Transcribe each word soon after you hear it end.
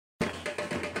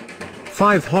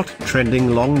5 Hot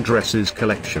Trending Long Dresses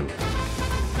Collection.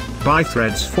 By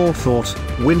Threads for Thought,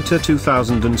 Winter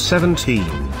 2017.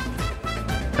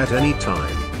 At any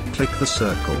time, click the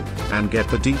circle, and get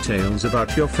the details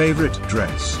about your favorite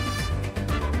dress.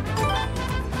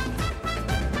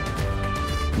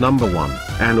 Number 1,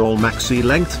 an all maxi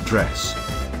length dress.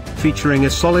 Featuring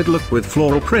a solid look with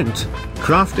floral print,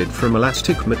 crafted from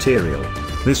elastic material.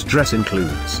 This dress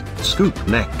includes scoop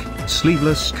neck,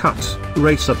 sleeveless cut,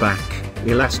 racer back,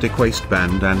 elastic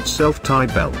waistband and self-tie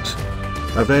belt.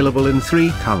 Available in 3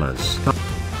 colors.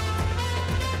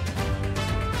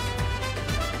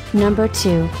 Number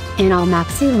 2, an all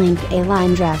maxi length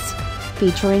A-line dress.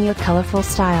 Featuring a colorful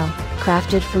style,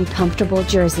 crafted from comfortable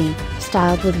jersey,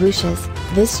 styled with ruches.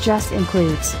 This dress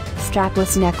includes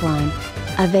strapless neckline.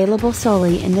 Available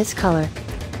solely in this color.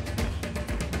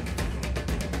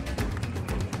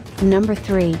 Number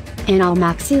 3, an all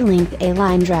maxi length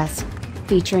A-line dress.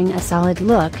 Featuring a solid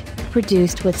look,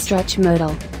 produced with stretch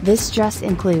modal. This dress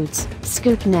includes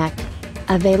scoop neck.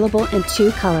 Available in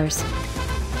 2 colors.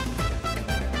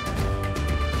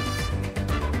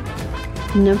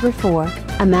 Number 4,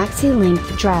 a maxi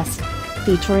length dress.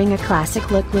 Featuring a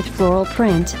classic look with floral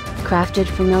print, crafted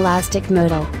from elastic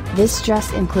modal. This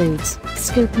dress includes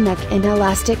scoop neck and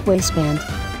elastic waistband.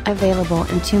 Available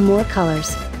in 2 more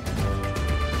colors.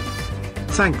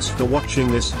 Thanks for watching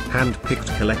this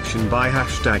hand-picked collection by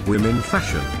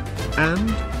 #WomenFashion. And,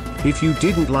 if you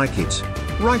didn't like it,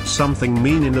 write something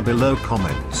mean in the below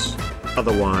comments.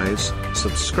 Otherwise,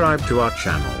 subscribe to our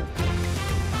channel.